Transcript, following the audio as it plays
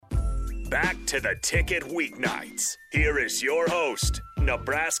back to the Ticket Weeknights. Here is your host,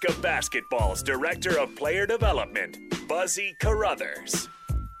 Nebraska Basketball's Director of Player Development, Buzzy Carruthers.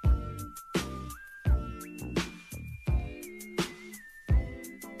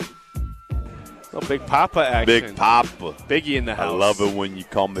 Oh, Big Papa action. Big Papa. Biggie in the house. I love it when you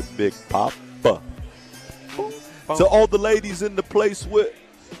call me Big Papa. To all the ladies in the place with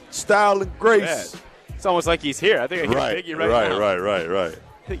style and grace. Yeah. It's almost like he's here. I think I hear Biggie right now. Right.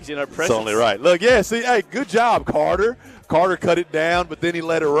 I think he's in our presence. It's only right. Look, yeah, see, hey, good job, Carter. Carter cut it down, but then he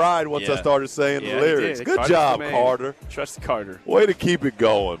let it ride once I started saying the lyrics. Good Carter's job, Carter. Trust Carter. Way to keep it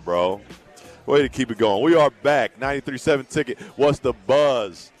going, bro. Way to keep it going. We are back. 93.7 Ticket. What's the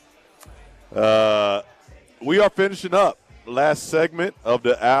buzz? We are finishing up last segment of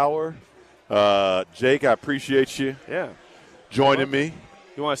the hour. Jake, I appreciate you joining me.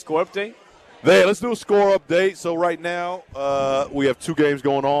 You want a score update? Let's do a score update. So right now we have two games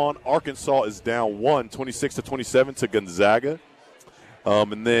going on. Arkansas is down 26-27 to Gonzaga.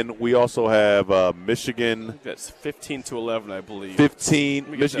 And then we also have Michigan. That's 15-11, I believe.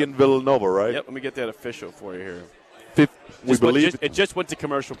 15, Michigan Villanova, right? Yep, let me get that official for you here. It just went to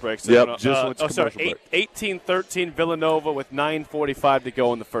commercial break. So just went to commercial break. 18-13 Villanova with 9:45 to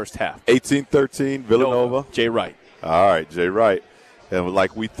go in the first half. 18-13 Villanova. Jay Wright. All right, Jay Wright. And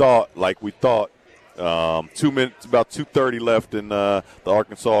like we thought, 2 minutes, about 2:30 left in the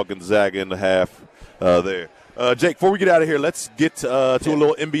Arkansas-Gonzaga in the half there. Jake, before we get out of here, let's get to a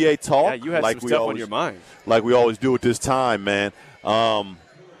little NBA talk. Yeah, you had some stuff on your mind. Like we always do at this time, man.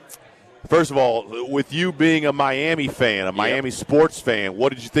 First of all, with you being a Miami fan, a Miami sports fan, what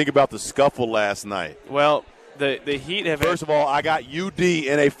did you think about the scuffle last night? Well, the Heat have. First of all, I got UD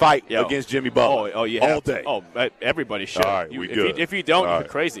in a fight against Jimmy Butler. Oh, yeah. All day. Oh, everybody should. All right, good. If you don't, you're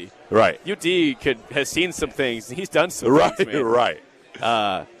crazy. Right. UD has seen some things. He's done some things, man. Right.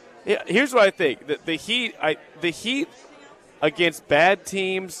 Here's what I think: the Heat against bad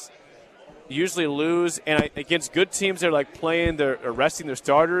teams usually lose, and against good teams, they're like resting their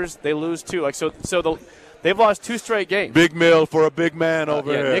starters. They lose too. They've lost 2 straight games. Big meal for a big man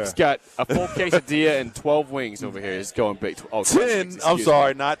over here. Nick's got a full quesadilla and 12 wings over here. He's going big. 10. I'm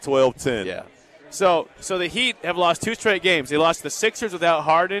sorry, not 12. 10. Yeah. So the Heat have lost 2 straight games. They lost to the Sixers without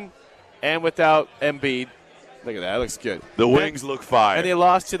Harden and without Embiid. Look at that. That looks good. The wings look fire. And they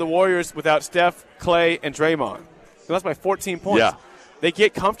lost to the Warriors without Steph, Clay, and Draymond. They lost by 14 points. Yeah. They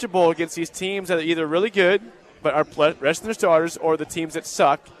get comfortable against these teams that are either really good but are resting their starters, or the teams that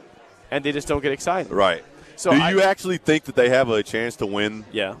suck, and they just don't get excited. Right. So do you actually think that they have a chance to win?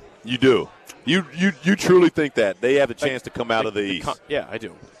 Yeah. You do. You truly think that they have a chance to come out of the East? Yeah, I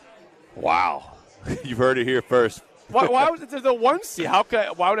do. Wow. You've heard it here first. Why was it the 1 seed?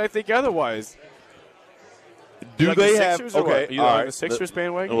 Why would I think otherwise? Do they have Sixers okay? Are you on the Sixers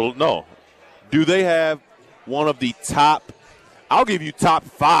bandwagon? Well, no. Do they have one of the top? I'll give you top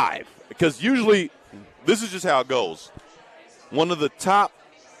 5 because usually this is just how it goes. One of the top.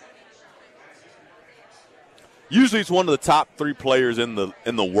 Usually, it's one of the top 3 players in the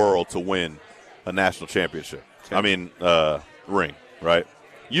world to win a national championship. Okay. I mean, ring, right?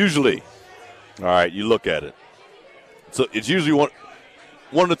 Usually, all right. You look at it. So it's usually one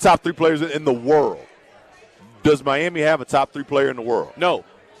of the top 3 players in the world. Does Miami have a top 3 player in the world? No.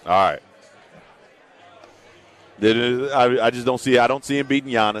 All right. I just don't see. I don't see him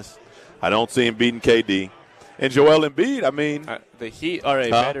beating Giannis. I don't see him beating KD. And Joel Embiid. I mean, the Heat are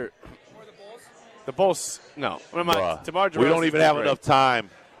better. The Bulls, no. We don't even have enough time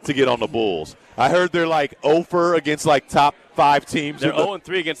to get on the Bulls. I heard they're like 0-for against like top 5 teams. They're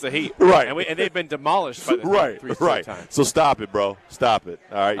 0-3 against the Heat. Right. And they've been demolished by the Heat 3 times. So stop it, bro. Stop it.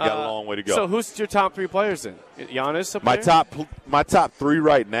 All right, you got a long way to go. So who's your top 3 players then? Giannis up there? My top 3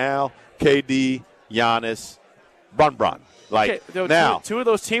 right now, KD, Giannis, Bron. Like, okay, now. Two of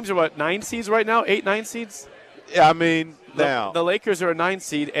those teams are what, 9 seeds right now? 8, 9 seeds? Yeah, I mean, now. The Lakers are a 9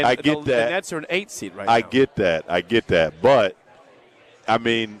 seed, and I get the that. Nets are an 8 seed right now. I get that. But, I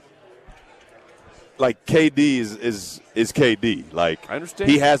mean, like, KD is KD. Like, I understand.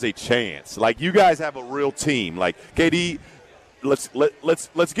 He has a chance. Like, you guys have a real team. Like, KD,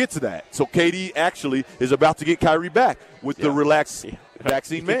 let's get to that. So, KD actually is about to get Kyrie back with the relaxed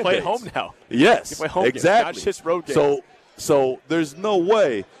vaccine mandate. Play at home now. Yes, play home exactly. Games, not just road games. So there's no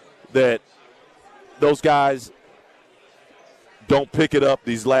way that those guys don't pick it up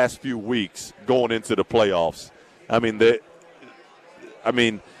these last few weeks going into the playoffs. I mean, the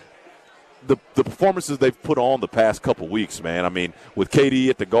performances they've put on the past couple weeks, man. I mean, with KD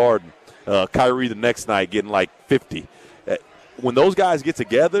at the Garden, Kyrie the next night getting like 50. When those guys get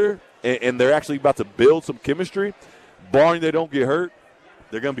together and they're actually about to build some chemistry, barring they don't get hurt,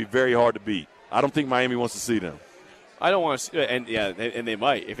 They're going to be very hard to beat. I don't think Miami wants to see them. I don't want to, and they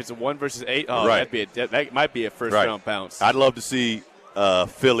might. If it's a 1 versus 8, right. that might be a first-round bounce. I'd love to see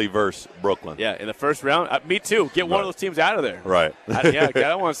Philly versus Brooklyn. Yeah, in the first round. Me too. Get one of those teams out of there. Right. I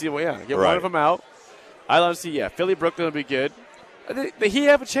don't want to see. Get one of them out. I love to see. Philly, Brooklyn will be good. The Heat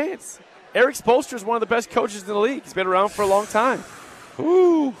have a chance. Eric Spoelstra is one of the best coaches in the league. He's been around for a long time.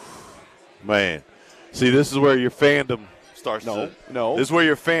 Ooh, man. See, this is where your fandom starts. No. This is where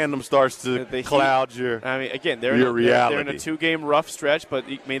your fandom starts to cloud your. I mean, again, they're reality. They're in a 2-game rough stretch, but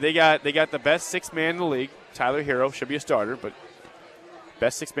I mean, they got the best 6 man in the league. Tyler Hero should be a starter, but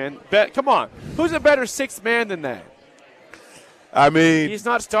best 6 man. Come on, who's a better 6 man than that? I mean, he's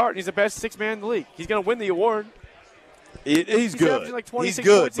not starting. He's the best 6 man in the league. He's going to win the award. He's good. Like he's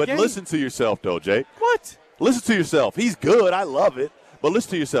good, but listen to yourself, though, Jake. What? Listen to yourself. He's good. I love it, but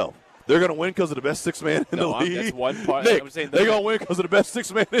listen to yourself. They're going to win because of the best 6 man in the league. That's one part. Nick, they're going to win because of the best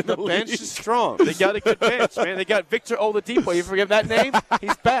 6 man in the league. The bench is strong. They got a good bench, man. They got Victor Oladipo. You forget that name?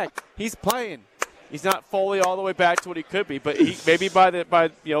 He's back. He's playing. He's not fully all the way back to what he could be, but maybe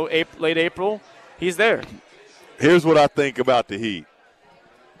by late April, he's there. Here's what I think about the Heat.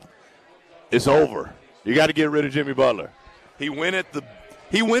 It's over. You got to get rid of Jimmy Butler. He went at the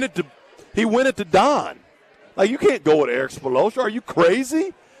Don. Like, you can't go with Eric Spoelstra. Are you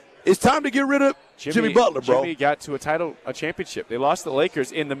crazy? It's time to get rid of Jimmy Butler, bro. Jimmy got to a championship. They lost the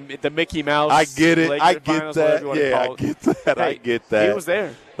Lakers in the Mickey Mouse. I get it. Lakers I get finals, that. Yeah, I get that. Hey, I get that. He was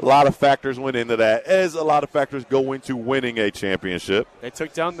there. A lot of factors went into that, as a lot of factors go into winning a championship. They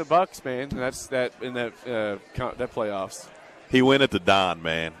took down the Bucks, man. And that's that in that playoffs. He went at the Don,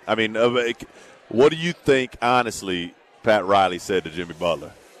 man. I mean, what do you think, honestly, Pat Riley said to Jimmy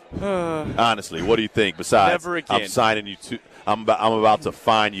Butler? Honestly, what do you think? Besides, never again. I'm signing you to. I'm about to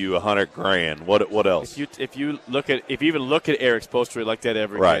fine you $100,000. What else? If you even look at Eric Spoelstra like that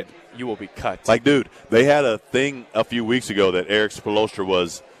ever again, you will be cut. Like, dude, they had a thing a few weeks ago that Eric Spoelstra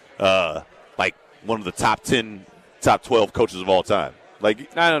was like one of the top 12 coaches of all time.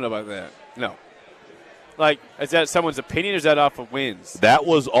 Like, I don't know about that. No. Like, is that someone's opinion or is that off of wins? That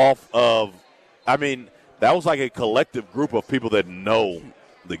was off of. I mean, that was like a collective group of people that know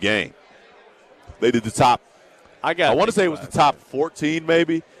the game. They did the top. I want to say it was the top 14,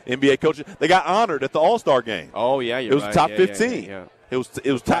 maybe, NBA coaches. They got honored at the All-Star game. Oh, yeah, it was right. top yeah, 15. Yeah. It was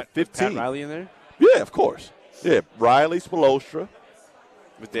top 15. Pat Riley in there? Yeah, of course. Yeah, Riley, Spoelstra,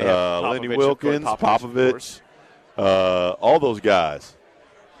 Lenny Wilkins, Popovich, all those guys.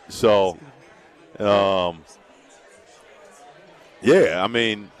 So, yeah, I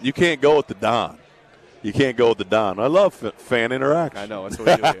mean, you can't go with the Don. You can't go with the Don. I love fan interaction. I know. That's what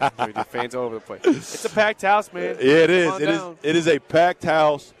we do here. We do fans all over the place. It's a packed house, man. Yeah, it is. It is a packed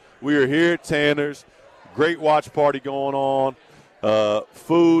house. We are here at Tanner's. Great watch party going on.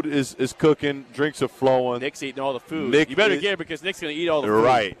 Food is cooking. Drinks are flowing. Nick's eating all the food. You better get it because Nick's going to eat all the food.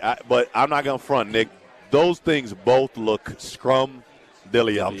 Right. But I'm not going to front, Nick. Those things both look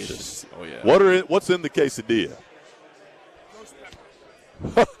scrum-delicious. Oh, yeah. What's in the quesadilla?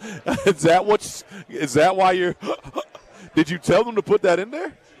 Is that why you're – did you tell them to put that in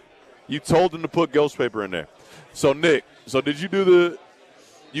there? You told them to put ghost paper in there. So, Nick, did you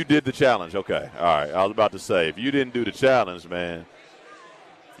you did the challenge. Okay. All right. I was about to say, if you didn't do the challenge, man,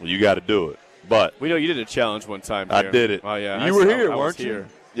 well, you got to do it. But we know you did a challenge one time here. I did it. Oh, yeah. You were here, weren't you?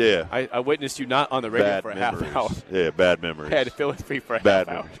 Yeah. I witnessed you not on the radio bad for a memories. half hour. Yeah, bad memories. I had to fill it free for a bad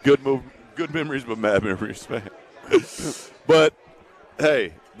half hour. Good memories, but bad memories, man. But,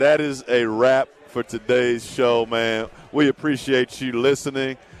 hey, that is a wrap for today's show, man. We appreciate you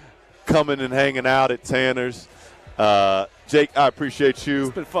listening, coming and hanging out at Tanner's. Jake, I appreciate you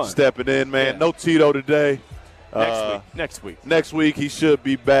it's been fun. Stepping in, man. Yeah. No Tito today. Next week he should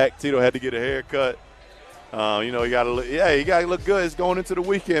be back. Tito had to get a haircut. You got to look good. It's going into the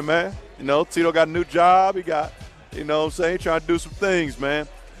weekend, man. Tito got a new job. He got, trying to do some things, man.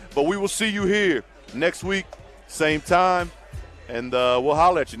 But we will see you here next week, same time. And we'll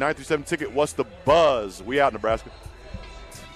holler at you. 937 Ticket, what's the buzz? We out, Nebraska.